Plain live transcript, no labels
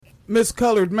Miss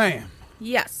Colored Ma'am.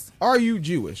 Yes. Are you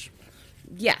Jewish?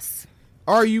 Yes.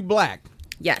 Are you black?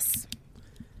 Yes.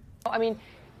 I mean,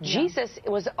 Jesus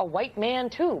was a white man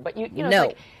too, but you know, No.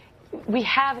 it's like,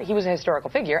 he was a historical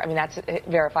figure. I mean, that's a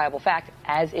verifiable fact,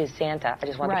 as is Santa. I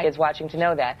just want the kids watching to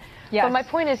know that. Yes. But my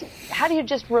point is, how do you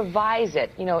just revise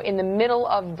it, you know, in the middle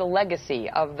of the legacy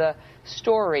of the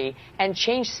story and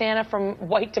change Santa from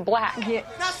white to black? Yeah.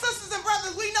 Now, sisters and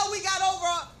brothers, we know we got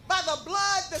over by the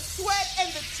blood, the sweat,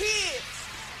 and the tears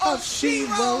of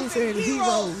sheroes and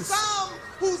heroes. Some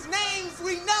whose names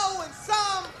we know and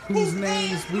some whose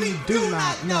names we do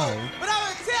not know. But I'm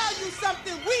going to tell you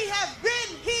something. We have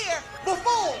been here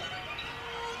before.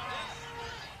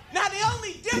 Now, the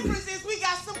only difference is we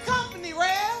got some company,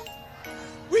 Rev.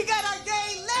 We got our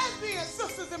gay, lesbian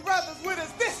sisters and brothers with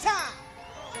us this time.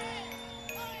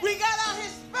 We got our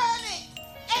Hispanic,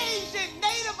 Asian,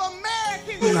 Native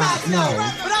Americans who not know,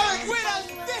 but are with us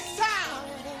this time.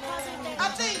 I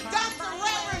think Dr.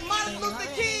 Reverend Martin Luther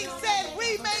King said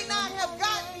we may not have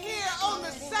gotten here on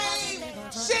the same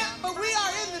ship, but we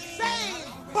are in the same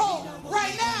boat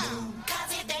right now.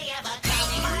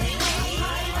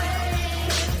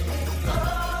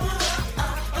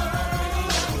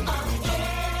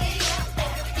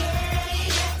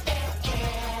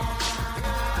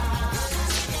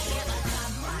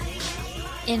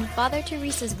 In Father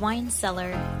Teresa's Wine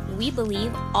Cellar, we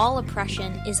believe all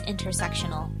oppression is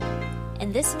intersectional.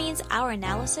 And this means our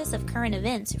analysis of current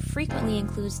events frequently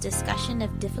includes discussion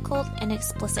of difficult and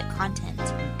explicit content.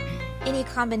 Any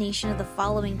combination of the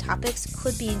following topics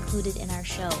could be included in our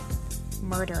show: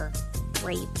 murder,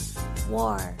 rape,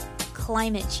 war,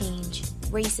 climate change,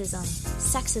 racism,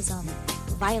 sexism,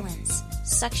 violence,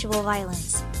 sexual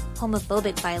violence,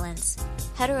 homophobic violence,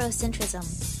 heterocentrism,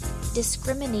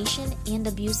 discrimination and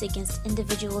abuse against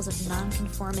individuals of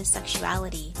nonconformist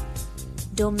sexuality,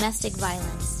 domestic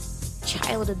violence,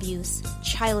 child abuse,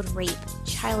 child rape,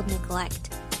 child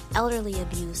neglect, elderly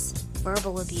abuse,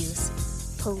 verbal abuse,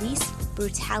 police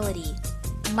brutality,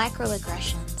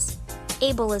 microaggressions,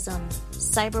 ableism,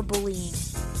 cyberbullying,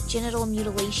 genital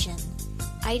mutilation,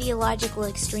 ideological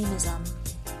extremism,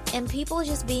 and people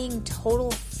just being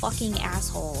total fucking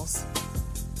assholes.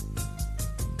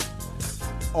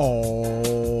 All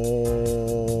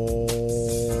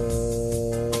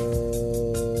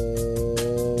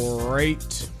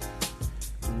right.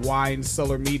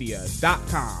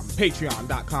 WineCellarMedia.com,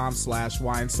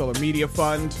 Patreon.com/WineCellarMedia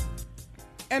Fund,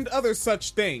 and other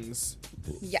such things.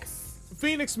 Yes.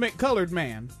 Phoenix Mint Colored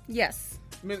Man. Yes.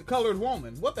 Mint Colored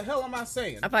Woman. What the hell am I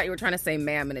saying? I thought you were trying to say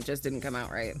ma'am and it just didn't come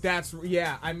out right. I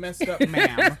messed up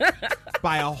ma'am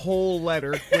by a whole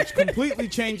letter, which completely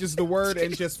changes the word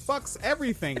and just fucks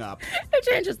everything up. It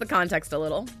changes the context a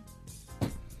little.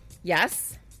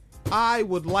 Yes. I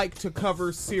would like to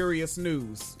cover serious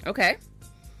news. Okay.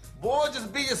 Boy,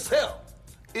 just be yourself.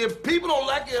 If people don't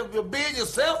like you if you're being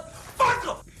yourself, fuck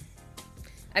them.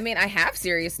 I mean, I have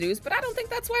serious news, but I don't think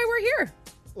that's why we're here.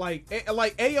 Like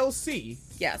AOC.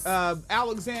 Yes.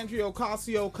 Alexandria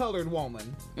Ocasio-Colored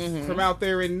Woman from out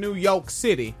there in New York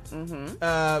City.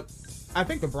 I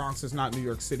think the Bronx is not New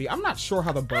York City. I'm not sure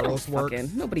how the boroughs work.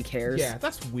 Nobody cares. Yeah,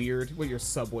 that's weird with your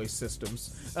subway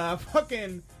systems.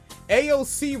 Fucking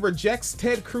AOC rejects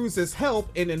Ted Cruz's help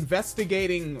in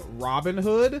investigating Robin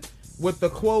Hood with the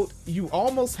quote, "You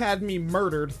almost had me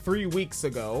murdered 3 weeks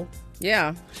ago."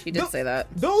 Yeah, she did say that.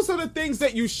 Those are the things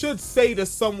that you should say to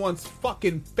someone's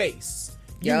fucking face.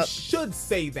 You should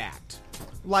say that.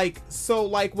 Like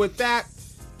with that,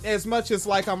 as much as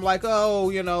like I'm like, oh,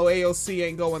 you know, AOC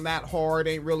ain't going that hard,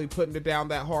 ain't really putting it down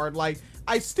that hard. Like,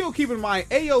 I still keep in mind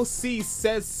AOC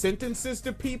says sentences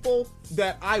to people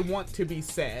that I want to be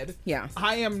said. Yeah.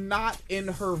 I am not in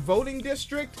her voting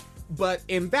district, but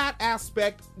in that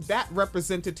aspect, that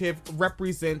representative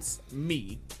represents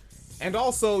me. And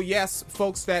also, yes,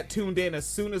 folks that tuned in as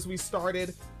soon as we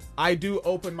started, I do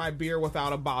open my beer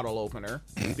without a bottle opener.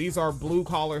 These are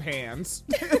blue-collar hands.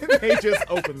 They just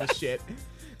open the shit.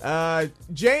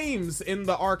 James in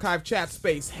the archive chat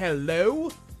space,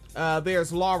 hello.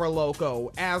 There's Laura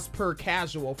Loco, as per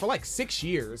casual, for like 6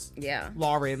 years. Yeah.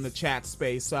 Laura in the chat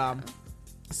space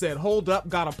said, hold up,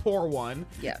 gotta pour one.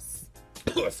 Yes.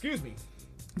 Excuse me.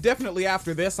 Definitely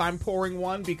after this, I'm pouring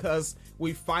one because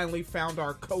we finally found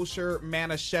our kosher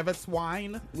Manischewitz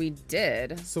wine. We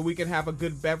did. So we can have a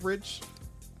good beverage.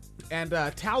 And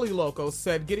Tally Loco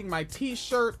said, getting my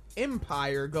t-shirt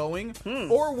empire going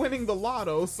or winning the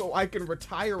lotto so I can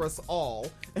retire us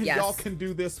all. And y'all can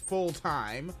do this full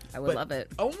time. I would love it.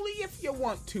 Only if you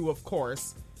want to, of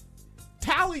course.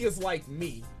 Tally is like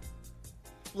me.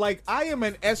 Like, I am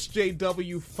an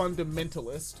SJW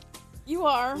fundamentalist. You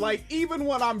are. Like, even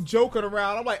when I'm joking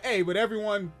around, I'm like, hey, but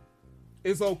everyone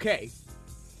is okay.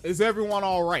 Is everyone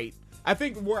all right? I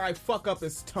think where I fuck up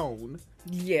is tone.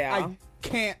 Yeah.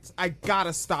 I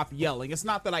gotta stop yelling. It's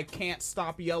not that I can't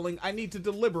stop yelling. I need to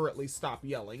deliberately stop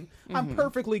yelling. I'm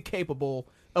perfectly capable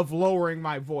of lowering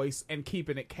my voice and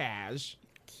keeping it cash.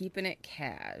 Keeping it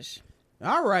cash.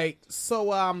 All right.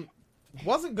 So,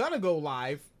 wasn't gonna go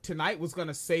live tonight. Was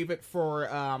gonna save it for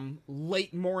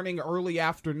late morning, early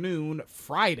afternoon,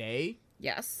 Friday.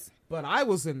 Yes. But I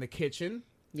was in the kitchen.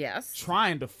 Yes.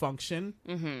 Trying to function.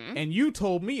 And you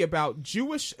told me about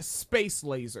Jewish space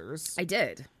lasers. I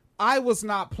did. I was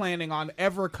not planning on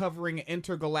ever covering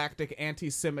intergalactic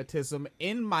anti-Semitism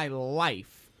in my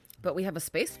life. But we have a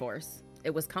Space Force.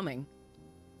 It was coming.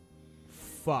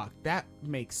 Fuck, that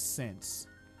makes sense.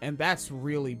 And that's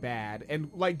really bad.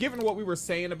 And, like, given what we were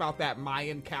saying about that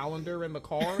Mayan calendar in the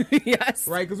car. Yes.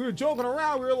 Right? Because we were joking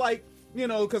around. We were like, you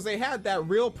know, because they had that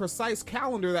real precise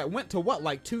calendar that went to, what,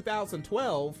 like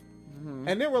 2012?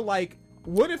 And they were like,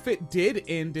 what if it did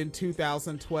end in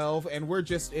 2012 and we're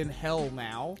just in hell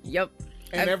now? Yep.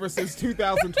 And ever since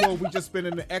 2012, we've just been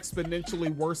in an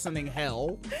exponentially worsening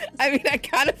hell. I mean, I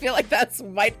kind of feel like that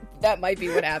might be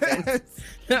what happened.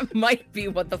 That might be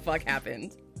what the fuck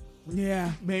happened.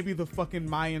 Yeah, maybe the fucking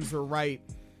Mayans are right.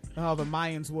 Oh, the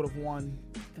Mayans would have won.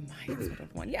 The Mayans would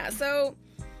have won. Yeah, so,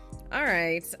 all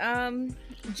right.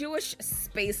 Jewish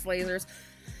space lasers.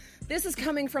 This is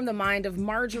coming from the mind of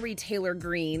Marjorie Taylor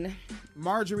Greene.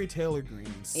 Marjorie Taylor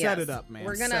Greene. Set it up, man.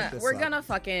 We're gonna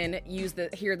fucking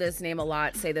hear this name a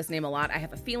lot, say this name a lot. I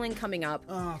have a feeling coming up.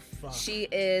 Oh, fuck. She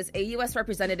is a U.S.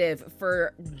 representative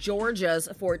for Georgia's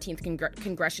 14th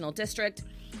congressional district.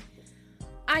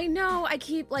 I know I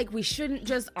keep, like, we shouldn't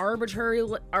just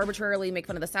arbitrarily make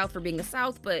fun of the South for being the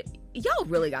South, but y'all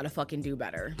really gotta fucking do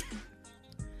better.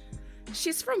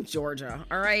 She's from Georgia,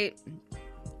 all right?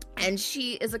 And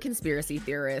she is a conspiracy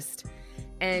theorist.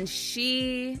 And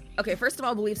she, okay, first of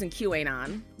all, believes in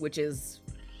QAnon, which is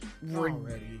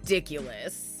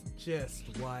ridiculous.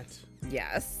 Just what?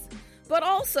 Yes. But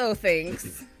also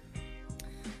thinks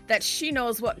that she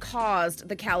knows what caused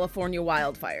the California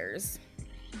wildfires.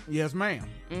 Yes, ma'am.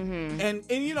 And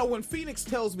you know, when Phoenix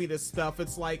tells me this stuff,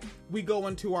 it's like we go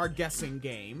into our guessing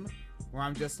game. Where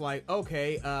I'm just like,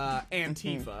 okay,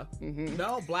 Antifa.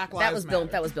 No, Black Lives Matter.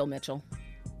 That was Bill Mitchell.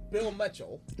 Bill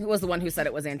Mitchell. Who was the one who said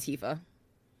it was Antifa.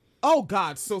 Oh,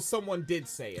 God, so someone did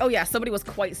say it. Oh, yeah, somebody was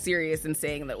quite serious in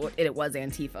saying that it was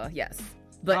Antifa, yes.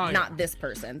 But not this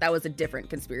person. That was a different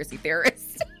conspiracy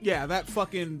theorist. Yeah,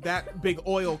 that big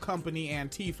oil company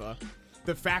Antifa.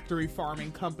 The factory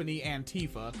farming company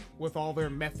Antifa with all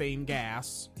their methane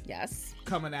gas. Yes.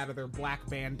 Coming out of their black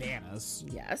bandanas.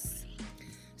 Yes.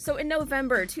 So in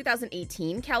November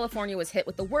 2018, California was hit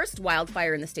with the worst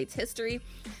wildfire in the state's history.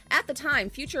 At the time,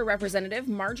 future Representative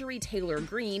Marjorie Taylor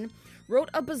Greene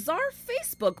wrote a bizarre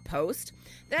Facebook post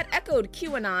that echoed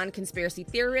QAnon conspiracy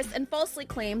theorists and falsely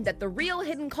claimed that the real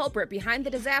hidden culprit behind the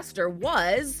disaster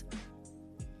was...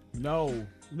 No.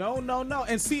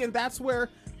 And see, and that's where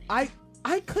I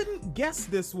couldn't guess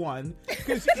this one.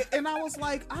 And I was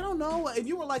like, I don't know. And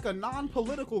you were like a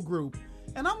non-political group.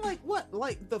 And I'm like, what?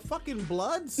 Like the fucking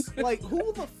Bloods? Like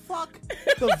who the fuck?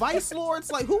 The Vice Lords?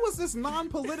 Like who was this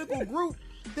non-political group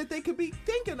that they could be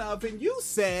thinking of? And you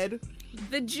said...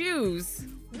 The Jews.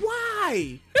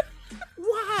 Why?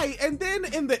 Why? And then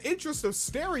in the interest of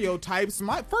stereotypes,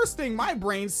 my first thing my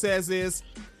brain says is,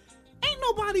 ain't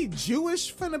nobody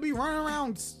Jewish finna be running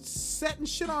around setting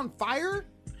shit on fire?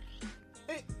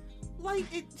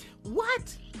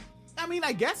 What? I mean,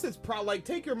 I guess it's probably like,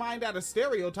 take your mind out of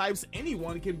stereotypes.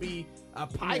 Anyone can be a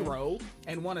pyro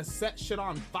and want to set shit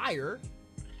on fire.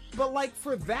 But like,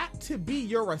 for that to be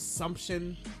your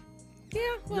assumption,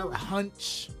 your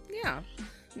hunch. Yeah.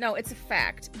 No, it's a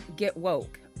fact. Get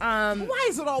woke. Why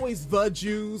is it always the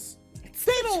Jews?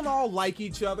 They don't all like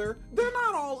each other. They're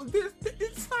not all,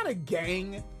 it's not a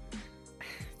gang.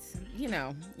 You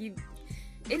know, you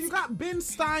got Ben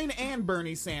Stein and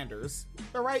Bernie Sanders.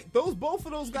 All right, both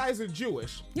of those guys are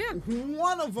Jewish. Yeah.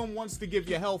 One of them wants to give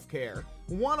you health care.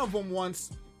 One of them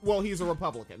wants, well, he's a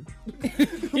Republican.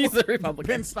 He's a Republican.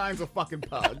 Ben Stein's a fucking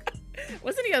pug.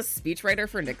 Wasn't he a speechwriter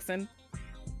for Nixon?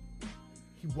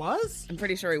 He was? I'm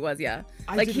pretty sure he was, yeah.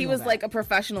 He was like a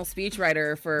professional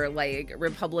speechwriter for like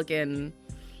Republican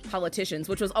politicians,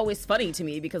 which was always funny to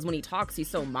me because when he talks, he's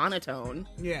so monotone.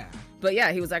 Yeah. But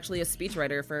yeah, he was actually a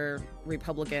speechwriter for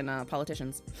Republican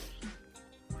politicians.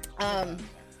 All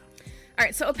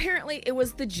right, so apparently it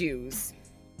was the Jews.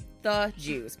 The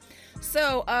Jews.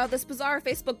 So, this bizarre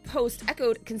Facebook post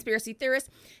echoed conspiracy theorists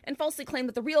and falsely claimed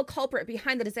that the real culprit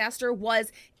behind the disaster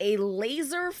was a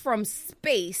laser from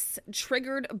space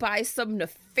triggered by some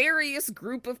nefarious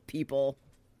group of people.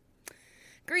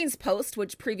 Green's post,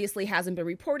 which previously hasn't been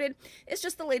reported, is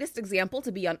just the latest example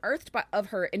to be unearthed of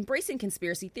her embracing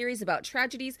conspiracy theories about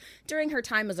tragedies during her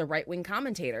time as a right-wing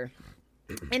commentator.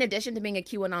 In addition to being a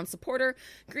QAnon supporter,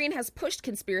 Green has pushed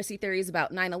conspiracy theories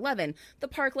about 9/11, the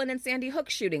Parkland and Sandy Hook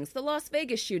shootings, the Las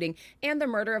Vegas shooting, and the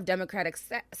murder of Democratic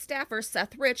staffer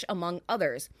Seth Rich, among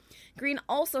others. Green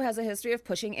also has a history of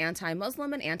pushing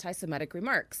anti-Muslim and anti-Semitic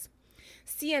remarks.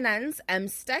 CNN's M.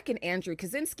 Steck and Andrew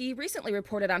Kaczynski recently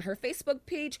reported on her Facebook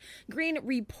page, Green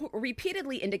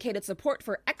repeatedly indicated support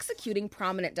for executing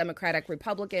prominent Democratic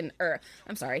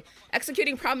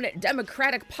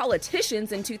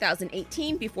politicians in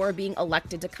 2018 before being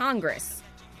elected to Congress.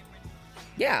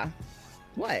 Yeah.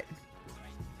 What?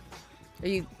 Are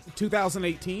you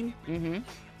 2018? Mm-hmm.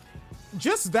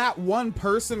 Just that one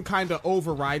person kind of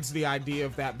overrides the idea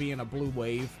of that being a blue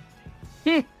wave.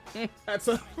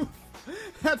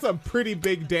 That's a pretty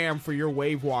big dam for your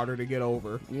wave water to get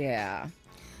over. Yeah.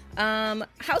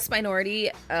 House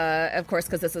minority, of course,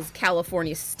 because this is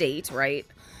California state, right?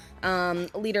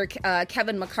 Leader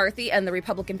Kevin McCarthy and the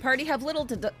Republican Party have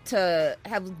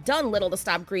done little to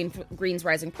stop Green's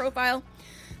rising profile.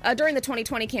 During the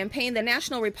 2020 campaign, the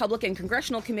National Republican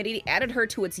Congressional Committee added her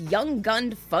to its Young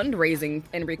Gun fundraising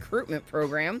and recruitment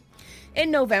program. In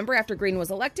November, after Green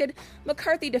was elected,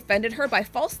 McCarthy defended her by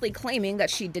falsely claiming that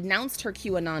she denounced her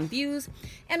QAnon views,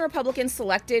 and Republicans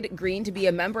selected Green to be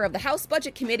a member of the House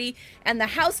Budget Committee and the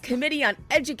House Committee on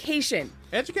Education.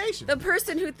 Education. The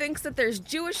person who thinks that there's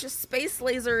Jewish space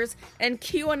lasers and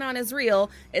QAnon is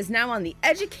real is now on the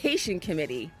Education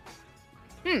Committee.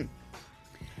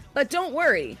 But don't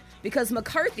worry, because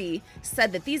McCarthy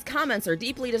said that these comments are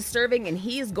deeply disturbing and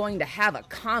he is going to have a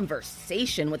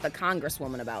conversation with the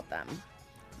Congresswoman about them.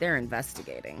 They're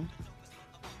investigating.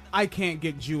 I can't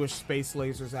get Jewish space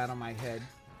lasers out of my head.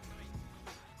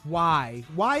 Why?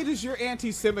 Why does your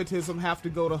anti-Semitism have to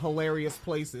go to hilarious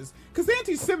places? Because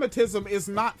anti-Semitism is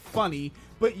not funny,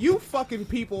 but you fucking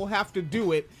people have to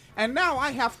do it. And now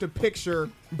I have to picture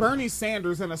Bernie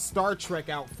Sanders in a Star Trek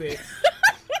outfit.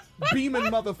 Beaming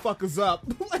motherfuckers up.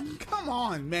 Like, come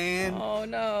on, man. Oh,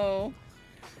 no.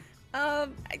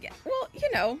 I'm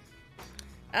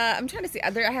trying to see.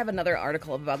 I have another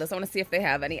article about this. I want to see if they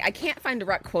have any. I can't find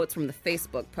direct quotes from the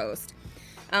Facebook post.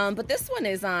 But this one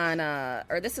is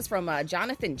this is from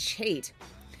Jonathan Chait.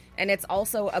 And it's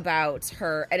also about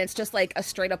her, and it's just like a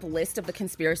straight up list of the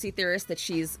conspiracy theorists that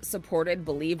she's supported,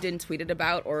 believed in, tweeted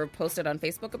about, or posted on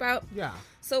Facebook about. Yeah.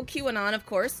 So QAnon, of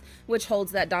course, which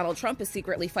holds that Donald Trump is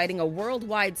secretly fighting a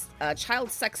worldwide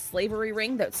child sex slavery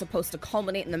ring that's supposed to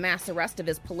culminate in the mass arrest of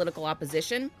his political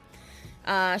opposition.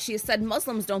 She has said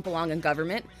Muslims don't belong in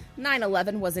government.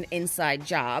 9/11 was an inside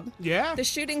job. Yeah. The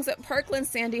shootings at Parkland,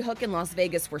 Sandy Hook, and Las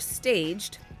Vegas were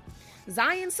staged.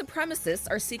 Zion supremacists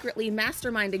are secretly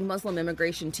masterminding Muslim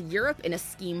immigration to Europe in a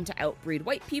scheme to outbreed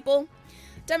white people.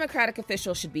 Democratic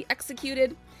officials should be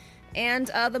executed. And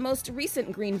the most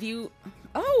recent Green View...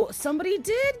 Oh, somebody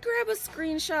did grab a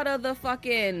screenshot of the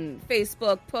fucking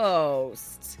Facebook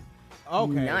post.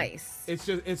 Okay. Nice.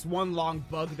 It's one long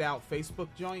bugged out Facebook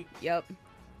joint. Yep.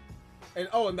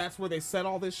 And that's where they said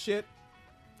all this shit?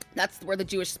 That's where the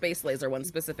Jewish space laser one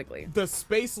specifically. The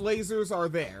space lasers are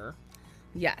there.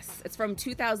 Yes, it's from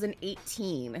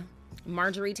 2018.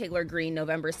 Marjorie Taylor Greene,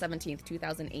 November 17th,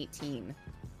 2018.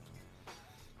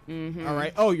 Mm-hmm. All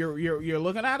right. Oh, you're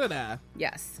looking at it now?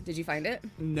 Yes. Did you find it?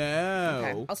 No.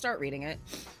 Okay, I'll start reading it.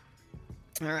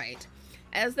 All right.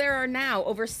 As there are now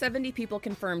over 70 people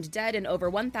confirmed dead and over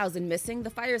 1,000 missing, the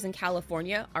fires in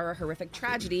California are a horrific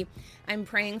tragedy. I'm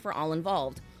praying for all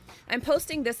involved. I'm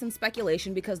posting this in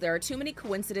speculation because there are too many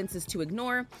coincidences to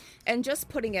ignore, and just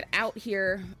putting it out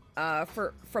here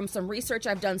from some research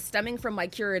I've done stemming from my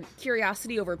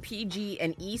curiosity over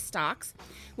PG&E stocks,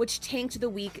 which tanked the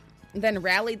week, then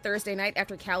rallied Thursday night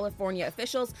after California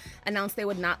officials announced they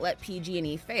would not let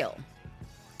PG&E fail.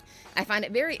 I find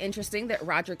it very interesting that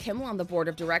Roger Kimmel on the board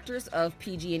of directors of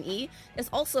PG&E is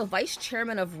also vice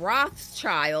chairman of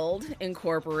Rothschild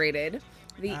Incorporated,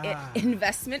 the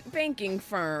investment banking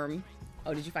firm.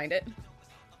 Oh, did you find it?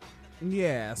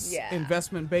 Yes. Yeah.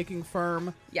 Investment banking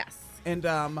firm. Yes. And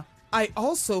I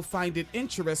also find it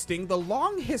interesting the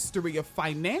long history of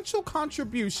financial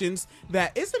contributions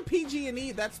that isn't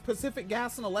PG&E, that's Pacific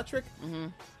Gas and Electric. Mm-hmm.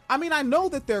 I mean, I know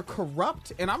that they're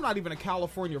corrupt, and I'm not even a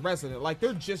California resident. Like,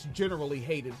 they're just generally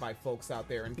hated by folks out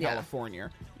there in California.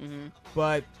 Mm-hmm.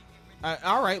 But,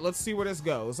 all right, let's see where this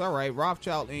goes. All right,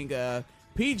 Rothschild Inc.,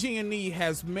 PG&E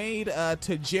has made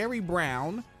to Jerry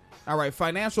Brown, all right,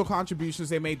 financial contributions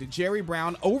they made to Jerry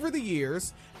Brown over the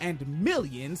years and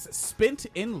millions spent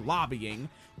in lobbying.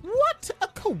 What a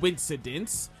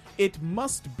coincidence. It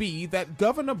must be that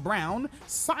Governor Brown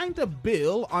signed a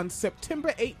bill on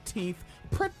September 18th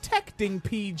protecting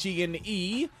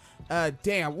PG&E.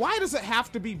 Damn, why does it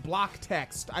have to be block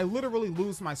text? I literally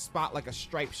lose my spot like a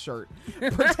striped shirt.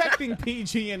 Protecting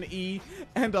PG&E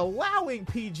and allowing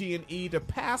PG&E to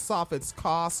pass off its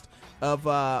cost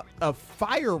of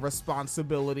fire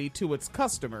responsibility to its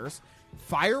customers.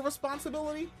 Fire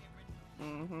responsibility?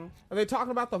 Mm-hmm. Are they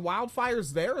talking about the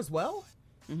wildfires there as well?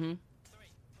 Mm-hmm.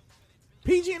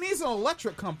 PG&E is an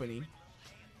electric company.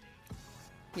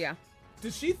 Yeah.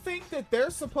 Does she think that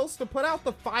they're supposed to put out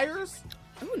the fires?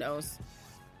 Who knows?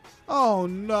 Oh,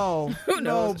 no. Who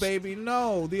knows? No, baby,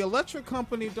 no. The electric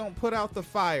company don't put out the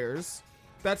fires.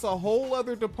 That's a whole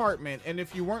other department, and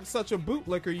if you weren't such a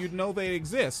bootlicker, you'd know they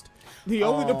exist. The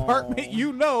only department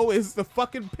you know is the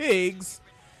fucking pigs.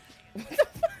 What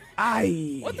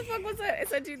the fuck was that? I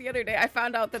said to you the other day, I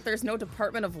found out that there's no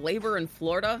Department of Labor in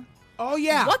Florida. Oh,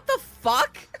 yeah. What the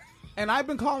fuck? And I've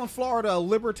been calling Florida a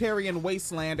libertarian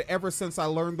wasteland ever since I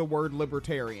learned the word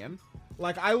libertarian.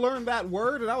 Like, I learned that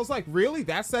word, and I was like, really?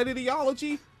 That's that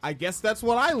ideology? I guess that's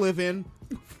what I live in.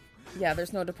 Yeah,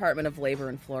 there's no Department of Labor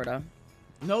in Florida.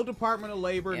 No Department of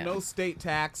Labor, Yeah. no state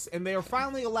tax, and they are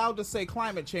finally allowed to say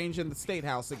climate change in the State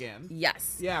House again.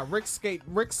 Yes. Yeah, Rick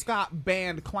Scott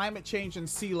banned climate change and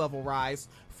sea level rise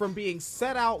from being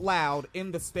said out loud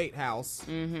in the State House.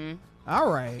 Mm-hmm.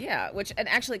 All right. Yeah, and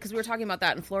actually, because we were talking about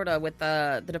that in Florida with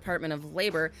the Department of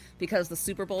Labor, because the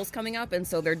Super Bowl's coming up, and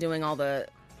so they're doing all the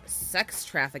sex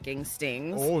trafficking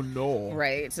stings. Oh, no.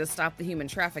 Right, to stop the human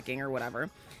trafficking or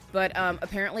whatever. But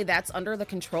apparently that's under the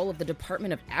control of the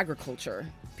Department of Agriculture,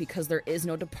 because there is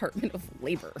no Department of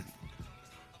Labor.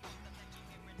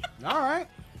 All right.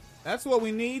 That's what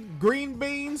we need. Green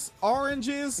beans,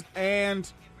 oranges,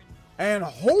 and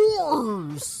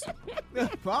whores.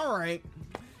 All right.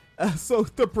 So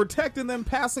they're protecting them,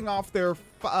 passing off their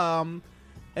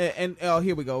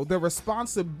here we go. The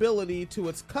responsibility to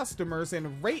its customers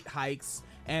in rate hikes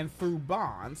and through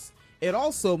bonds. It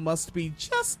also must be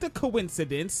just a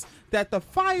coincidence that the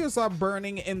fires are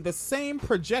burning in the same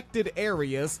projected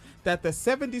areas that the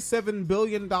 $77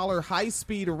 billion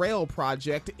high-speed rail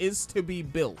project is to be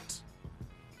built.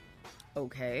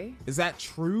 Okay. Is that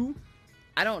true?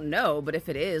 I don't know, but if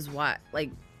it is, what? Like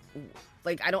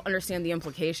I don't understand the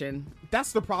implication.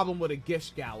 That's the problem with a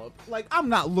Gish Gallop. Like, I'm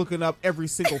not looking up every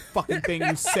single fucking thing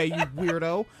you say, you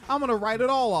weirdo. I'm gonna write it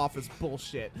all off as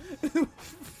bullshit.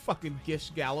 Fucking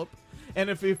Gish Gallop. And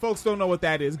if you folks don't know what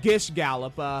that is, Gish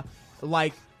Gallop,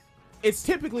 like, it's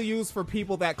typically used for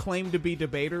people that claim to be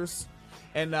debaters.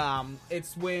 And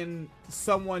it's when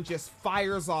someone just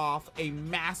fires off a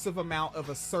massive amount of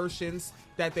assertions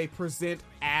that they present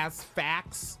as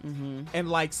facts. Mm-hmm. And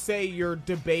like, say your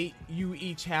debate, you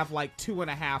each have like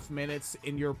 2.5 minutes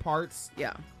in your parts.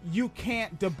 Yeah. You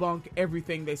can't debunk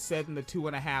everything they said in the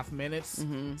 2.5 minutes.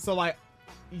 Mm-hmm. So like,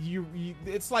 you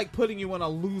it's like putting you in a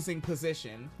losing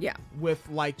position. Yeah. With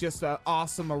like just an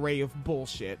awesome array of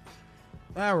bullshit.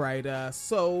 All right,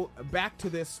 so back to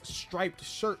this striped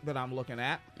shirt that I'm looking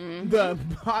at. Mm-hmm. The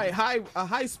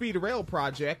high-speed rail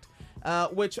project,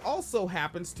 which also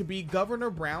happens to be Governor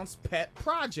Brown's pet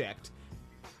project.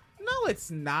 No, it's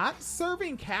not.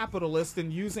 Serving capitalists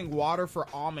and using water for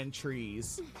almond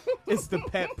trees is the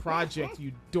pet project,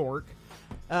 you dork.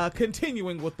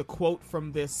 Continuing with the quote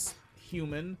from this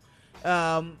human.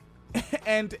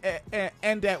 And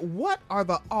at what are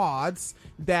the odds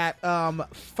that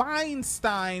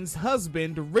Feinstein's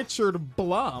husband, Richard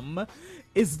Blum,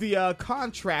 is the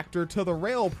contractor to the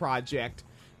rail project?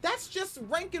 That's just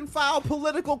rank and file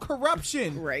political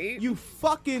corruption. Right? You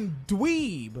fucking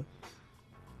dweeb.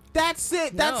 That's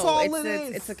it. That's all it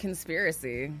is. It's a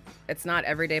conspiracy. It's not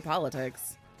everyday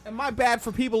politics. And my bad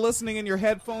for people listening in your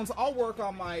headphones. I'll work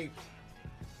on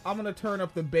I'm going to turn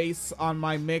up the bass on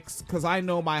my mix because I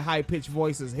know my high-pitched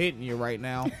voice is hitting you right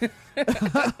now.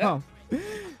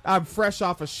 I'm fresh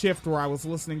off a shift where I was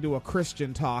listening to a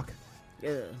Christian talk.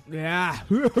 Ugh. Yeah.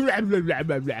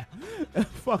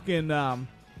 Fucking,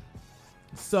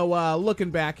 so,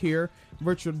 looking back here,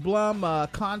 Richard Blum,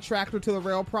 contractor to the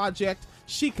rail project,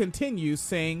 she continues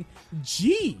saying,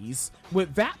 geez,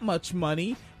 with that much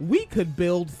money, we could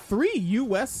build 3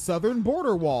 U.S. southern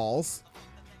border walls.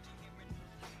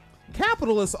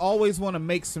 Capitalists always want to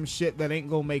make some shit that ain't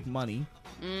gonna make money.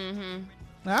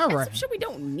 Mm-hmm. All right. Some shit we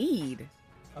don't need.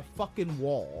 A fucking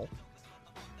wall.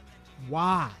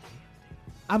 Why?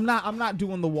 I'm not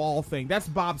doing the wall thing. That's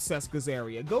Bob Seska's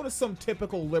area. Go to some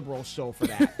typical liberal show for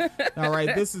that. All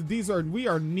right, we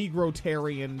are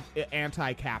Negrotarian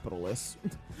anti-capitalists.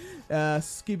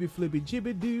 Skibby flibby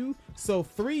jibby doo. So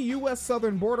 3 U.S.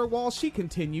 southern border walls. She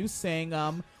continues saying,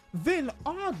 then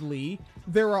oddly,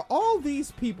 there are all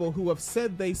these people who have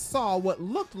said they saw what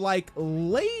looked like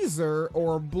laser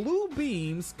or blue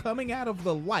beams coming out of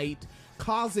the light,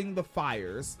 causing the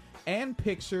fires, and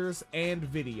pictures and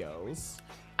videos.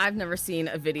 I've never seen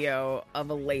a video of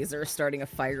a laser starting a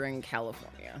fire in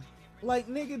California. Like,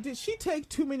 nigga, did she take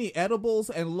too many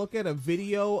edibles and look at a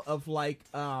video of, like,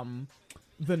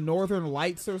 the Northern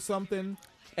Lights or something,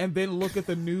 and then look at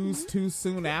the news too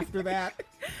soon after that,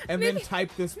 and then type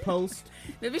this post?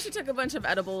 Maybe she took a bunch of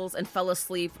edibles and fell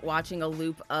asleep watching a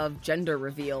loop of gender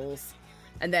reveals.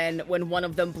 And then when one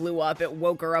of them blew up, it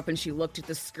woke her up and she looked at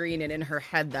the screen, and in her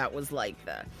head that was like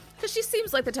that. Because she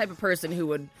seems like the type of person who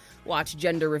would watch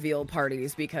gender reveal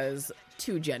parties because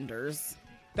 2 genders.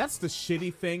 That's the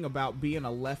shitty thing about being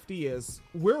a lefty is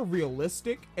we're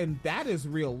realistic, and that is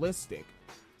realistic.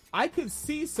 I could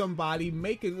see somebody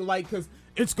making, like, because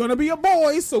it's going to be a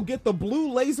boy, so get the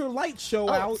blue laser light show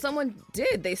out. Someone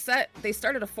did. They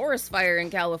started a forest fire in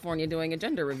California doing a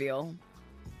gender reveal.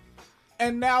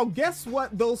 And now, guess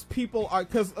what those people are?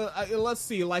 Because let's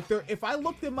see, like, if I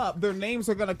look them up, their names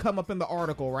are gonna come up in the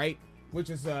article, right? Which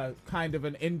is kind of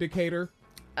an indicator.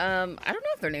 I don't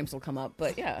know if their names will come up,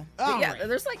 but yeah, Right.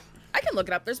 There's like, I can look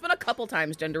it up. There's been a couple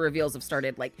times gender reveals have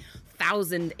started like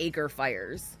 1,000-acre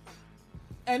fires.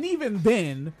 And even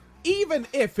then, even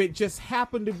if it just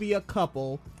happened to be a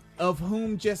couple of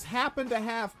whom just happened to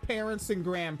have parents and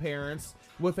grandparents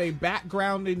with a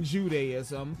background in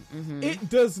Judaism, it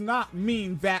does not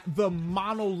mean that the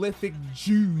monolithic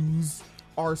Jews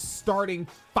are starting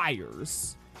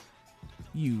fires.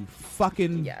 You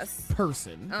fucking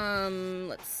person.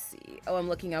 Let's see. Oh, I'm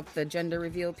looking up the gender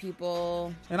reveal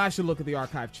people. And I should look at the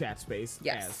archive chat space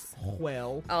Yes. as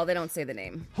well. Oh, they don't say the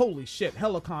name. Holy shit.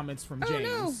 Hella comments from James.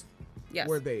 No. Yes.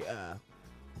 Where they,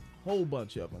 whole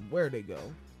bunch of them. Where'd they go?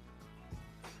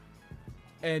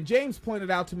 And James pointed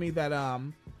out to me that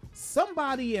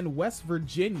somebody in West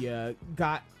Virginia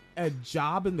got a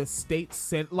job in the state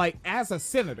like as a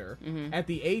senator at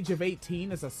the age of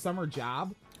 18 as a summer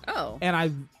job. Oh.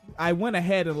 And I went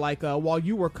ahead and like while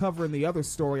you were covering the other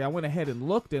story, I went ahead and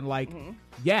looked and like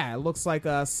yeah, it looks like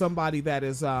somebody that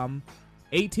is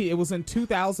 18. It was in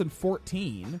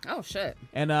 2014. Oh shit.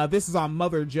 And this is on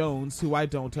Mother Jones, who I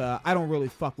don't really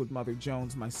fuck with Mother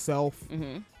Jones myself.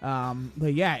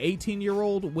 But yeah,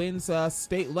 18-year-old wins a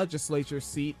state legislature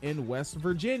seat in West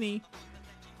Virginia.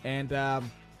 And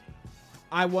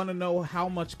I want to know how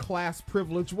much class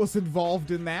privilege was involved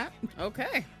in that.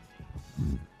 Okay.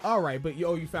 All right, but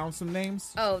you found some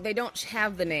names? Oh, they don't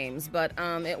have the names, but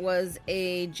it was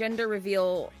a gender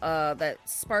reveal that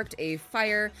sparked a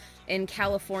fire in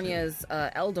California's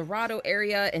El Dorado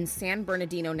area in San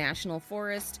Bernardino National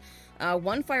Forest.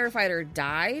 One firefighter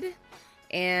died,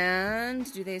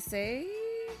 and do they say?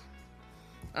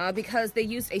 Because they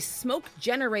used a smoke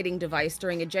generating device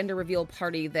during a gender reveal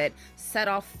party that set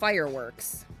off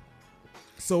fireworks.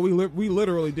 So we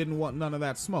literally didn't want none of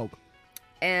that smoke.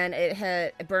 And it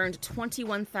had burned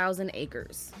 21,000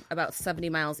 acres, about 70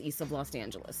 miles east of Los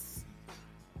Angeles.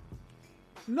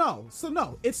 No,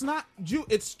 it's not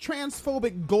it's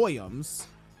transphobic goyams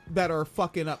that are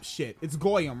fucking up shit. It's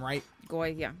goyam, right?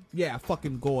 Goy, yeah. Yeah,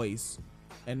 fucking goys.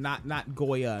 And not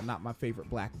Goya, not my favorite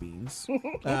black beans.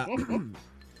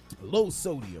 Low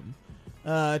sodium.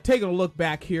 Taking a look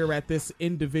back here at this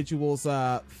individual's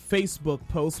Facebook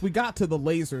post, we got to the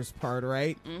lasers part,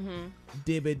 right?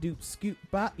 Dibba doop scoop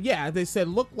bop. Yeah, they said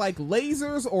look like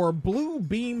lasers or blue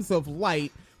beams of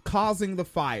light causing the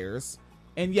fires.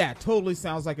 And yeah, totally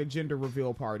sounds like a gender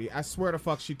reveal party. I swear to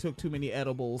fuck she took too many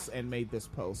edibles and made this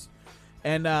post.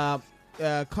 And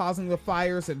causing the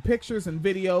fires and pictures and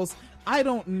videos. I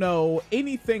don't know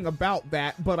anything about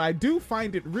that, but I do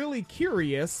find it really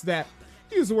curious that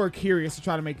use the word curious to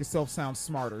try to make yourself sound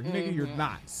smarter. Nigga, you're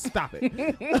not. Stop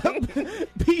it.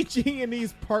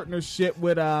 PG&E's partnership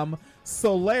with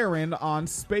Solarin on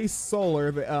Space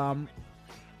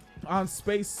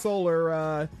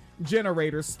Solar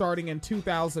generators starting in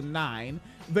 2009.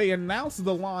 They announced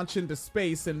the launch into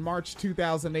space in March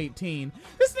 2018.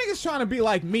 This nigga's trying to be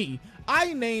like me.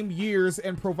 I name years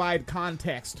and provide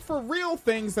context for real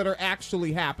things that are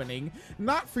actually happening,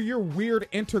 not for your weird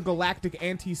intergalactic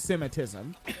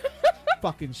anti-Semitism.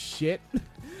 Fucking shit.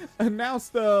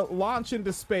 Announced the launch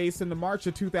into space in the March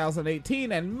of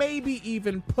 2018 and maybe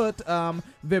even put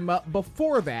them up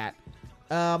before that.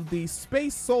 the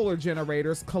space solar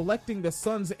generators collecting the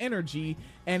sun's energy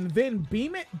and then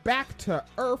beam it back to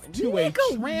Earth to a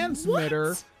transmitter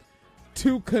what?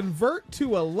 to convert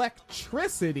to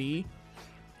electricity.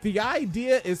 The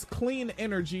idea is clean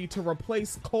energy to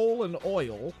replace coal and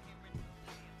oil.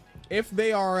 If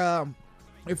they are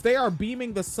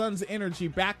beaming the sun's energy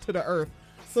back to the Earth,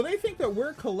 so they think that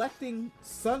we're collecting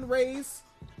sun rays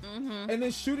and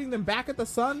then shooting them back at the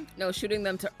sun? No, shooting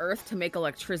them to Earth to make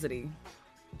electricity.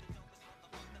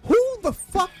 Who the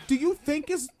fuck do you think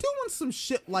is doing some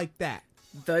shit like that?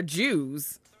 The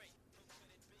Jews.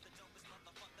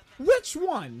 Which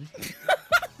one?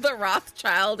 The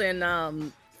Rothschild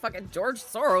and fucking George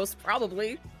Soros,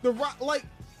 probably.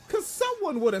 Cause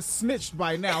someone would have snitched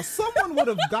by now. Someone would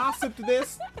have gossiped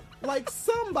this. Like,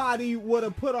 somebody would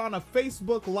have put on a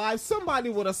Facebook Live. Somebody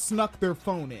would have snuck their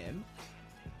phone in.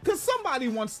 Cause somebody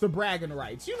wants the bragging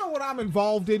rights. You know what I'm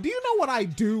involved in? Do you know what I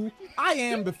do? I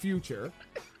am the future.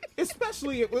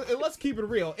 Especially, let's keep it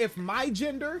real. If my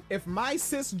cisgender,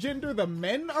 the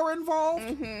men are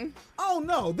involved, oh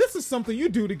no, this is something you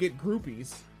do to get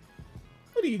groupies.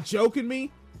 What are you joking me?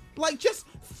 Like, just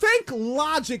think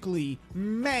logically,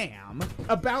 ma'am,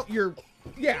 about your.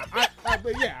 Yeah,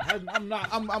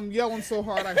 I'm yelling so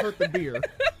hard I hurt the beer.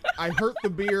 I hurt the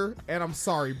beer, and I'm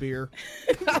sorry, beer.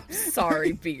 I'm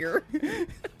sorry, beer.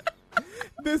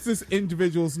 This is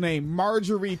individual's name,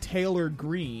 Marjorie Taylor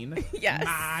Greene. Yes.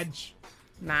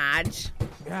 Madge.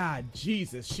 God,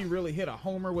 Jesus, she really hit a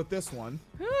homer with this one.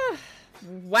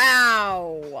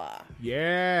 Wow.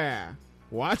 Yeah.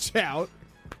 Watch out.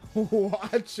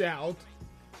 Watch out.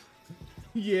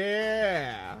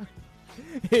 Yeah.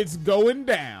 It's going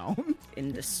down.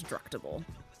 Indestructible.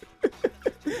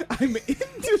 I'm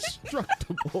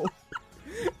indestructible.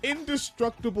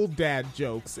 Indestructible dad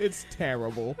jokes. It's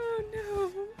terrible. Oh,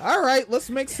 no. All right, let's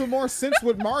make some more sense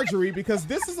with Marjorie, because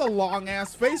this is a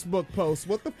long-ass Facebook post.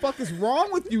 What the fuck is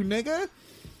wrong with you, nigga?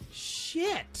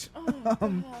 Shit. Oh,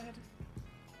 God.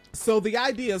 So the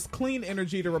idea is clean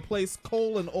energy to replace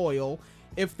coal and oil.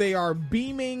 If they are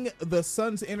beaming the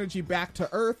sun's energy back to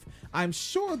Earth, I'm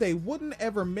sure they wouldn't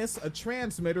ever miss a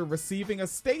transmitter receiving a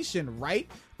station, right?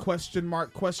 Question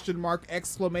mark,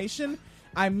 exclamation.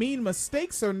 I mean,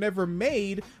 mistakes are never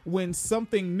made when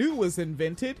something new is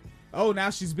invented. Oh, now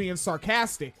she's being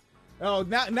sarcastic. Oh,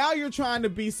 now you're trying to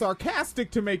be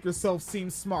sarcastic to make yourself seem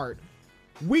smart.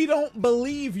 We don't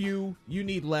believe you. You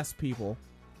need less people.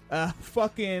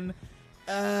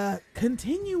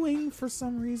 Continuing for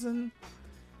some reason.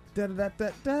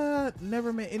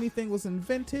 Never meant anything was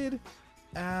invented.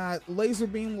 Laser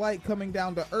beam light coming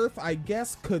down to Earth, I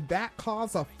guess. Could that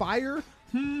cause a fire?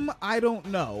 I don't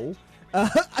know. Well,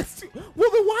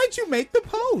 then why'd you make the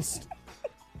post?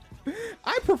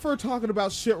 I prefer talking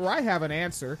about shit where I have an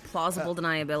answer. Plausible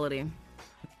deniability.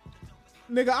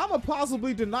 Nigga, I'ma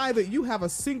plausibly deny that you have a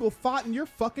single thought in your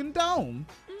fucking dome.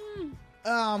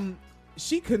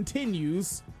 She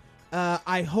continues,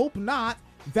 I hope not.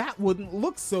 That wouldn't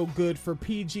look so good for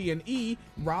PG&E,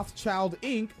 Rothschild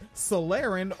Inc.,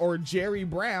 Solarin, or Jerry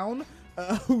Brown,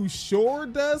 who sure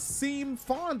does seem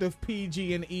fond of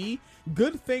PG&E.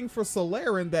 Good thing for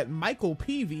Solarin that Michael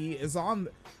Peavy is on.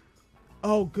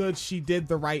 Oh, good, she did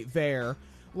the right there.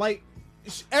 Like,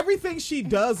 everything she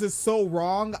does is so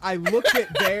wrong. I looked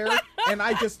at there and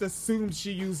I just assumed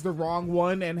she used the wrong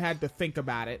one and had to think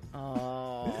about it.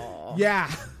 Oh.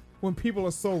 Yeah. When people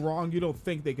are so wrong, you don't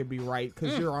think they could be right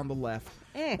because you're on the left.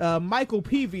 Michael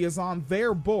Peavy is on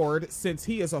their board since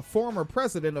he is a former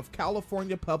president of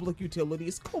California Public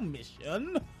Utilities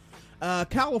Commission,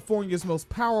 California's most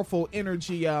powerful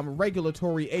energy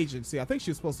regulatory agency. I think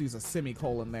she was supposed to use a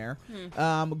semicolon there.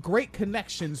 Great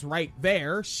connections right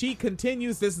there. She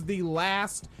continues. This is the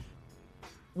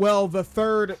the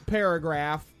third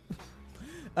paragraph,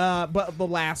 but the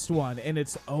last one, and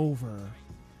it's over.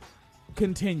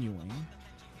 Continuing.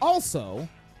 Also,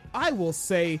 I will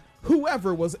say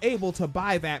whoever was able to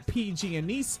buy that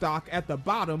PG&E stock at the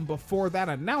bottom before that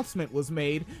announcement was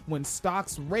made when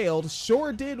stocks railed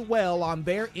sure did well on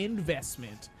their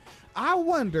investment. I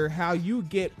wonder how you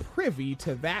get privy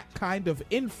to that kind of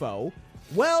info.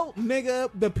 Well, nigga,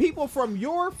 the people from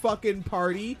your fucking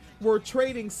party were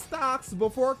trading stocks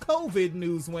before COVID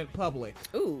news went public.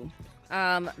 Ooh.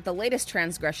 The latest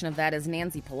transgression of that is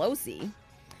Nancy Pelosi.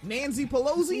 Nancy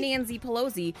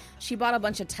Pelosi? She bought a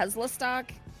bunch of Tesla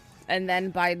stock, and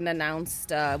then Biden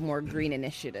announced more green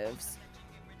initiatives.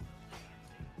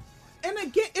 And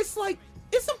again, it's like,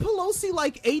 isn't Pelosi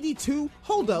like 82?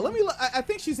 Hold up, I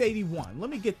think she's 81.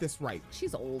 Let me get this right.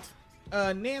 She's old.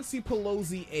 Nancy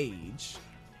Pelosi age.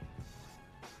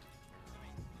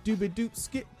 Doobie doop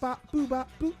skip bop boo bop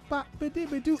boop bop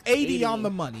ba-dibby doo. 80 on the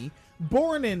money.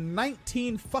 Born in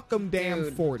 19 fuck 'em damn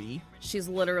Dude. 40. She's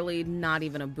literally not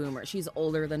even a boomer. She's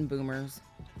older than boomers.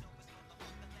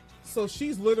 So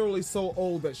she's literally so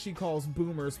old that she calls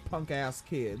boomers punk ass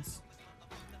kids.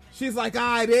 She's like,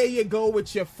 there you go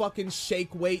with your fucking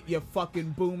shake weight, you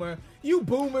fucking boomer. You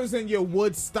boomers and your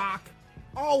Woodstock.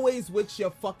 Always with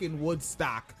your fucking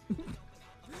Woodstock.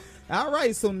 All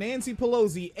right, so Nancy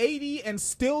Pelosi, 80 and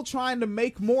still trying to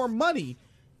make more money.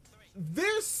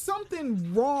 There's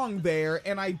something wrong there,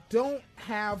 and I don't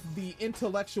have the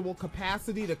intellectual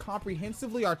capacity to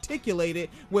comprehensively articulate it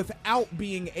without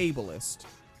being ableist.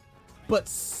 But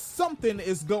something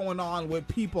is going on with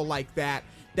people like that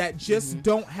just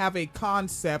don't have a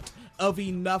concept of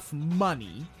enough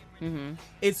money.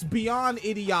 It's beyond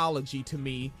ideology to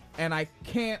me, and I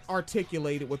can't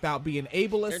articulate it without being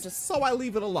ableist, so I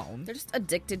leave it alone. They're just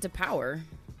addicted to power.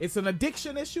 It's an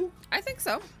addiction issue? I think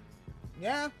so.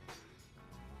 Yeah.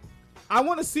 I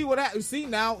want to see what happens. See,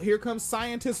 now, here comes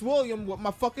Scientist William with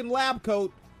my fucking lab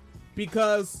coat,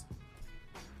 because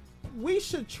we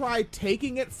should try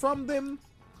taking it from them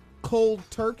cold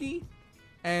turkey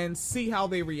and see how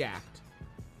they react.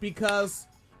 Because...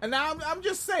 And now I'm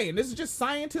just saying, this is just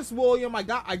Scientist William. I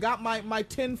got my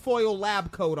tinfoil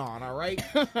lab coat on, all right?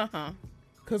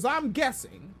 Because I'm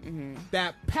guessing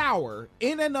that power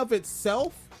in and of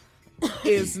itself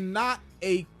is not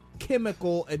a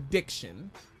chemical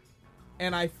addiction.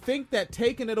 And I think that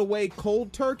taking it away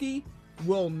cold turkey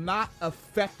will not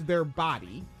affect their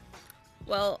body.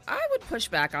 Well, I would push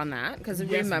back on that, because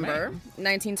remember,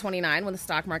 1929, when the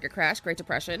stock market crashed, Great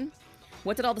Depression...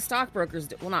 What did all the stockbrokers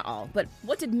do? Well, not all, but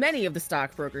what did many of the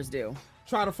stockbrokers do?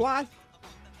 Try to fly?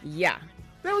 Yeah.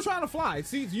 They were trying to fly.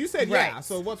 See, you said yeah,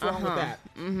 so what's wrong with that?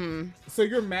 So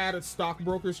you're mad at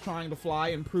stockbrokers trying to fly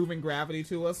and proving gravity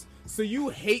to us? So you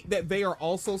hate that they are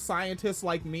also scientists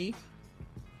like me?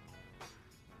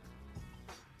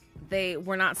 They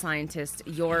were not scientists.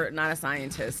 You're not a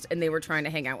scientist. And they were trying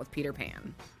to hang out with Peter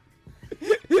Pan.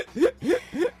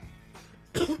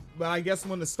 But I guess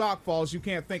when the stock falls, you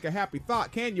can't think a happy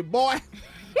thought, can you, boy?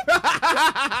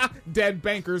 Dead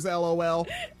bankers, LOL.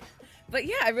 But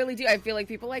yeah, I really do. I feel like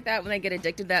people like that, when they get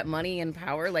addicted to that money and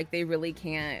power, like they really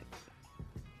can't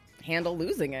handle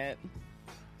losing it.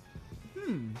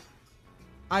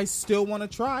 I still want to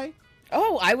try.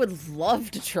 Oh, I would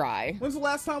love to try. When's the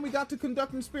last time we got to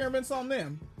conduct experiments on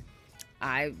them?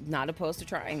 I'm not opposed to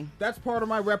trying. That's part of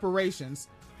my reparations.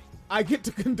 I get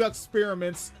to conduct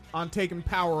experiments on taking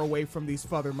power away from these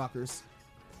futhermuckers.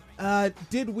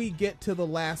 Did we get to the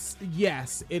last?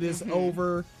 Yes, it is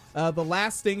over. The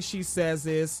last thing she says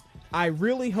is, I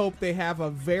really hope they have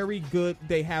very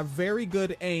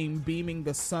good aim beaming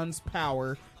the sun's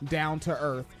power down to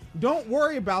Earth. Don't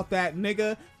worry about that,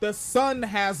 nigga. The sun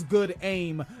has good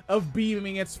aim of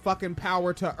beaming its fucking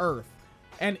power to Earth.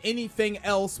 And anything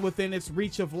else within its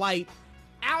reach of light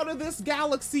out of this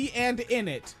galaxy and in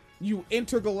it. You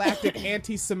intergalactic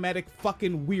anti-Semitic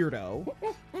fucking weirdo.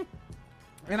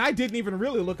 And I didn't even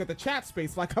really look at the chat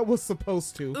space like I was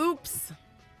supposed to. Oops.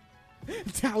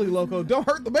 Tally Loco, don't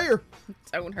hurt the beer.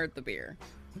 Don't hurt the beer.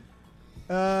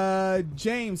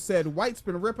 James said, White's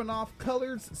been ripping off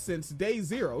coloreds since day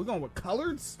zero. We're going with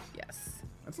coloreds? Yes.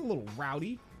 That's a little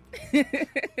rowdy.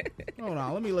 Hold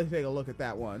on, let me take a look at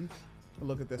that one.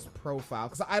 Look at this profile,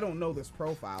 because I don't know this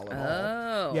profile at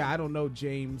all. Yeah, I don't know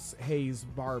James Hayes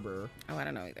Barber. Oh, I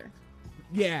don't know either.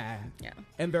 Yeah. Yeah.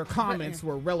 And their comments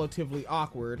were relatively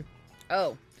awkward.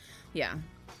 Oh, yeah.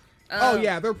 Oh,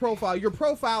 yeah, their profile. Your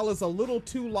profile is a little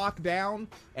too locked down,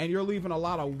 and you're leaving a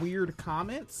lot of weird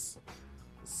comments.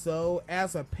 So,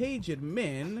 as a page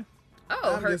admin...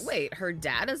 Oh, her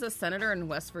dad is a senator in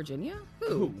West Virginia?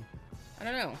 Who? I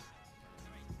don't know.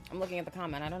 I'm looking at the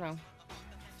comment. I don't know.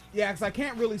 Yeah, because I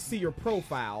can't really see your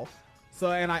profile. So,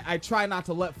 and I try not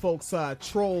to let folks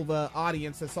troll the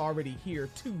audience that's already here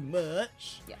too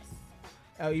much. Yes.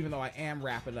 Even though I am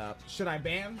wrapping up. Should I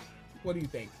ban? What do you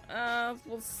think?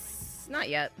 Well, not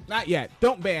yet. Not yet.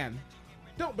 Don't ban.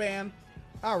 Don't ban.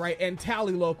 All right, and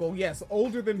Tally Local. Yes,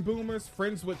 older than boomers,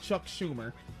 friends with Chuck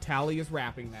Schumer. Tally is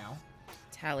rapping now.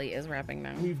 Tally is rapping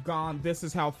now. We've gone. This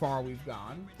is how far we've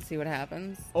gone. See what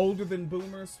happens. Older than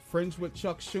boomers, friends with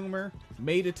Chuck Schumer,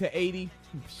 made it to 80.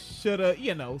 Shoulda,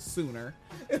 sooner.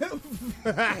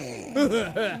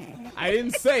 I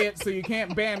didn't say it, so you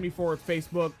can't ban me for it,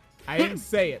 Facebook. I didn't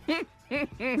say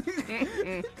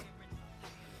it.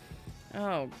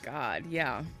 Oh, God,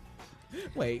 yeah.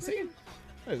 Wait, see?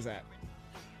 What is that?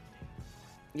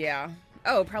 Yeah.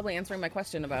 Oh, probably answering my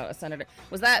question about a senator.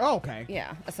 Was that? Oh, okay.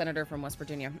 Yeah, a senator from West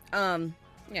Virginia.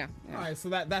 Yeah. All right, so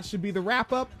that should be the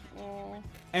wrap up.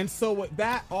 And so with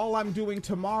that, all I'm doing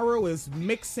tomorrow is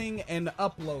mixing and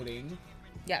uploading.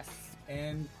 Yes.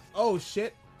 And oh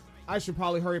shit, I should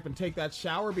probably hurry up and take that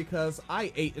shower because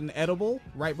I ate an edible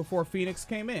right before Phoenix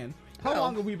came in. How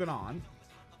long have we been on?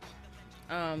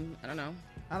 I don't know.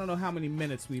 I don't know how many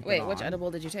minutes we've been Wait, on. which edible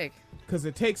did you take? Because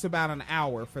it takes about an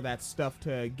hour for that stuff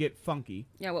to get funky.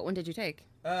 Yeah, what one did you take?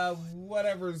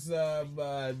 Whatever's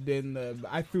in the...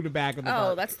 I threw the bag in the Oh,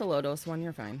 dark. that's the low dose one.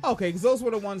 You're fine. Okay, because those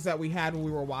were the ones that we had when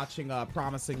we were watching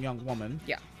Promising Young Woman.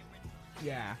 Yeah.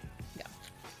 Yeah. Yeah.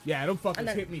 Yeah, them fuckers And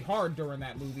then- hit me hard during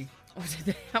that movie.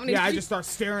 How many? Yeah, did I you... just start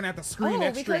staring at the screen Oh,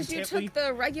 extra because you intently. took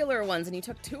the regular ones and you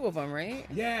took 2 of them, right?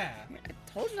 Yeah.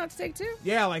 I told you not to take 2.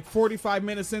 Yeah, like 45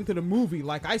 minutes into the movie,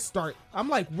 like I'm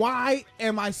like, why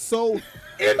am I so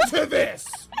into this?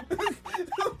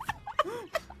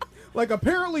 Like,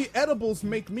 apparently edibles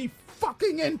make me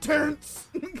fucking intense.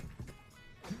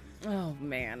 Oh,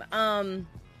 man.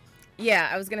 Yeah,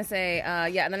 I was gonna say,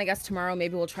 yeah, and then I guess tomorrow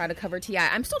maybe we'll try to cover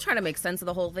T.I. I'm still trying to make sense of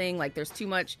the whole thing. Like, there's too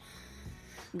much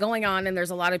going on, and there's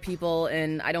a lot of people,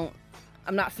 and I'm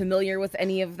not familiar with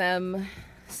any of them,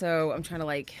 so I'm trying to,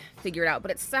 like, figure it out.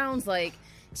 But it sounds like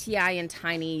T.I. and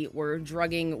Tiny were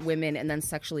drugging women and then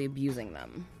sexually abusing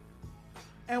them.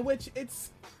 And which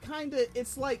it's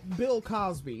like Bill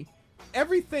Cosby.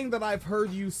 Everything that I've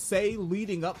heard you say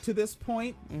leading up to this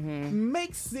point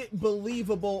makes it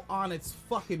believable on its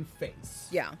fucking face.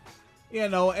 Yeah. You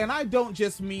know, and I don't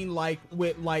just mean like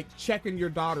with like checking your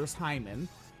daughter's hymen.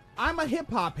 I'm a hip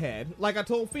hop head. Like I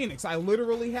told Phoenix, I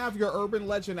literally have your Urban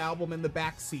Legend album in the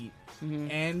back seat.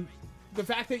 And the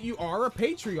fact that you are a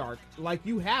patriarch, like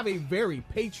you have a very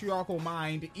patriarchal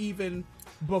mind even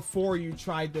before you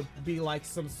tried to be like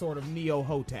some sort of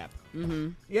neo-hotep.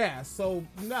 Yeah, so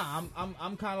nah,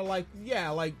 I'm kind of like, yeah,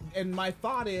 like, and my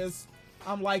thought is,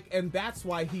 I'm like, and that's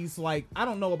why he's like, I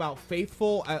don't know about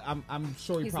faithful. I'm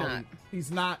sure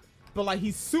he's not, but like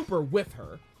he's super with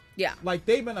her. Yeah. Like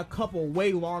they've been a couple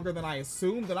way longer than I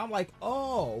assumed, and I'm like,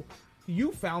 oh,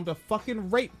 you found a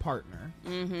fucking rape partner.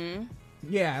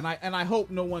 Yeah, and I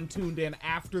hope no one tuned in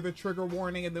after the trigger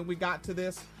warning and then we got to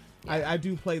this. I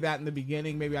do play that in the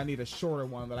beginning. Maybe I need a shorter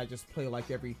one that I just play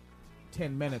like every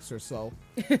 10 minutes or so.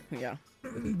 Yeah.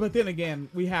 But then again,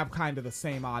 we have kind of the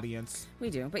same audience. We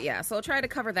do, but yeah, so I'll try to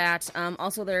cover that.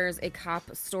 Also, there's a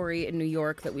cop story in New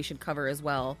York that we should cover as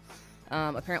well.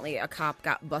 Apparently, a cop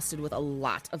got busted with a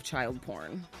lot of child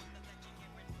porn.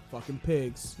 Fucking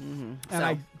pigs. And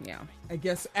So, I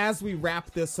guess as we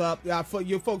wrap this up, for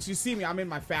you folks, you see me, I'm in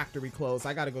my factory clothes.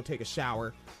 I gotta go take a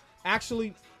shower.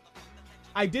 Actually,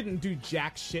 I didn't do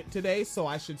jack shit today, so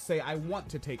I should say I want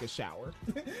to take a shower.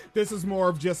 This is more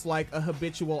of just like a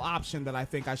habitual option that I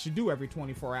think I should do every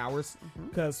 24 hours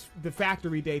because the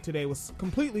factory day today was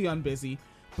completely unbusy.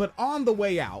 But on the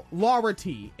way out, Laura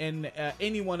T and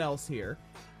anyone else here,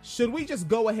 should we just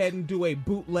go ahead and do a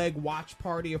bootleg watch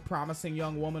party of Promising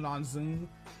Young Woman on Zoom?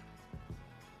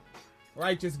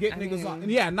 Right, just get niggas on.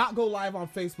 Yeah, not go live on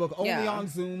Facebook, only on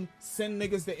Zoom. Send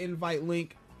niggas the invite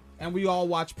link. And we all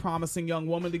watch Promising Young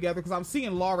Woman together. Because I'm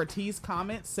seeing Laura T's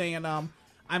comment saying,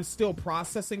 I'm still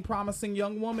processing Promising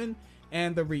Young Woman.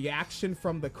 And the reaction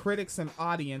from the critics and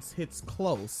audience hits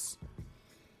close.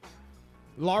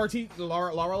 Laura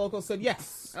Loco said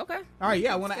yes. Okay. All right,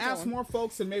 yeah, I want to ask more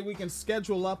folks and maybe we can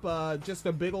schedule up just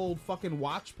a big old fucking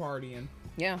watch party.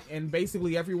 And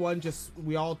basically everyone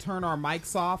we all turn our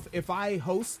mics off. If I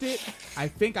host it, I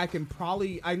think I can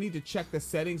I need to check the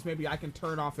settings. Maybe I can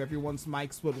turn off everyone's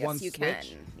mics with one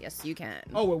switch. Yes, you can.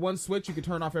 Oh, with one switch you can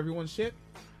turn off everyone's shit?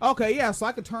 Okay, yeah, so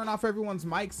I could turn off everyone's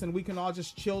mics and we can all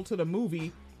just chill to the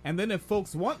movie. And then if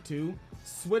folks want to,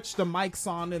 switch the mics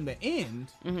on in the end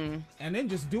and then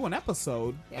just do an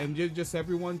episode and just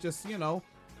everyone just,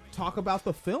 talk about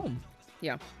the film.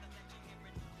 Yeah.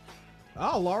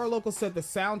 Oh, Laura Local said the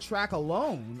soundtrack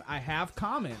alone. I have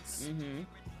comments.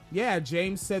 Yeah,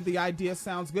 James said the idea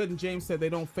sounds good, and James said they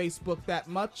don't Facebook that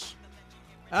much.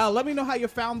 Let me know how you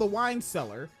found the wine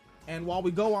cellar. And while we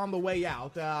go on the way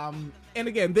out, and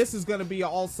again, this is going to be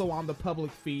also on the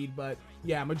public feed, but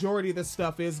yeah, majority of this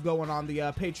stuff is going on the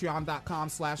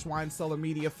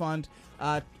patreon.com/winecellarmediafund.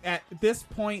 At this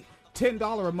point,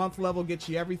 $10 a month level gets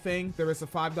you everything. There is a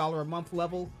 $5 a month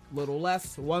level, little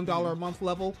less. $1 a month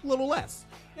level, little less.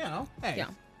 Hey. Yeah.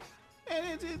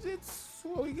 And it's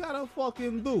what we gotta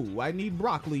fucking do. I need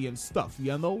broccoli and stuff,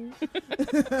 All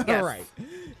right.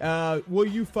 Will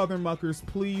you Futhermuckers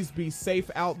please be safe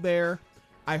out there?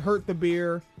 I hurt the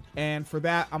beer, and for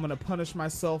that, I'm gonna punish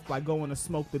myself by going to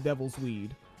smoke the devil's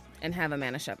weed. And have a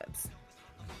Manischewitz.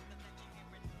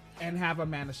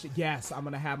 Yes, I'm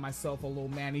gonna have myself a little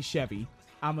Manny Chevy.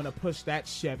 I'm gonna push that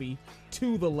Chevy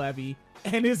to the levee,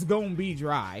 and it's gonna be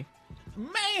dry.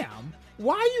 Ma'am,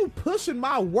 why are you pushing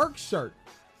my work shirt?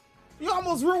 You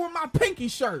almost ruined my pinky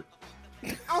shirt.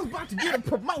 I was about to get a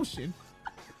promotion.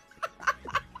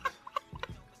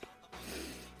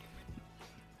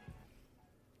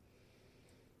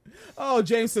 Oh,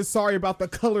 James says sorry about the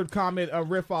colored comment, a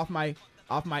riff off my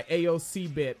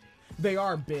AOC bit. They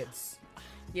are bits.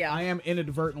 Yeah. I am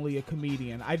inadvertently a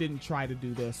comedian. I didn't try to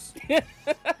do this.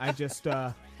 I just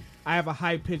I have a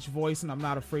high-pitched voice and I'm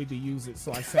not afraid to use it,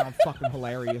 so I sound fucking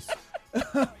hilarious.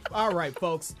 All right,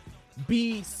 folks.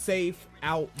 Be safe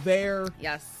out there.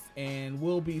 Yes. And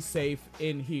we'll be safe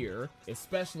in here,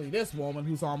 especially this woman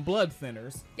who's on blood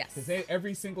thinners. Yes. Because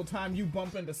every single time you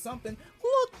bump into something,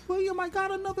 look, William, I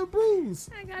got another bruise.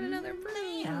 I got another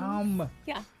bruise.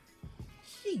 Yeah.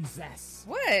 Jesus.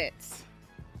 What?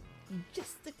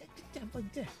 Just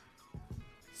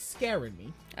scaring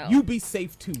me. Oh. You be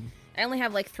safe too. I only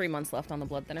have like 3 months left on the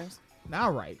blood thinners.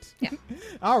 All right. Yeah.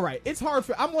 All right. It's hard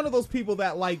for. I'm one of those people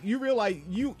that like you realize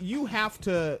you have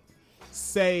to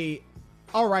say,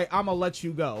 all right, I'm gonna let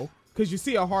you go, because you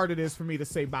see how hard it is for me to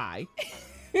say bye.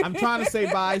 I'm trying to say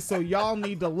bye, so y'all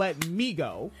need to let me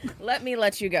go. Let me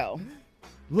let you go.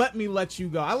 Let me let you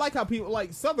go. I like how people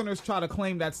like Southerners try to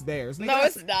claim that's theirs. Nigga, No,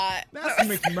 it's not. That's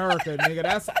McAmerica, nigga.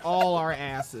 That's all our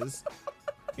asses.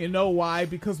 You know why?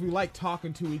 Because we like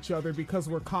talking to each other, because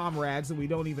we're comrades and we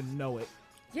don't even know it.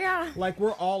 Yeah. Like,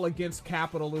 we're all against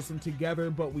capitalism together,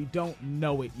 but we don't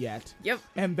know it yet. Yep.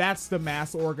 And that's the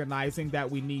mass organizing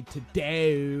that we need to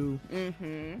do.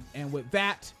 Mm-hmm. And with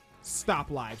that,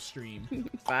 stop live stream.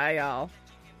 Bye, y'all.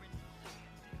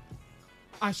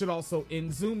 I should also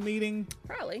end Zoom meeting.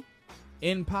 Probably.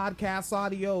 In podcast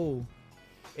audio.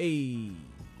 Hey.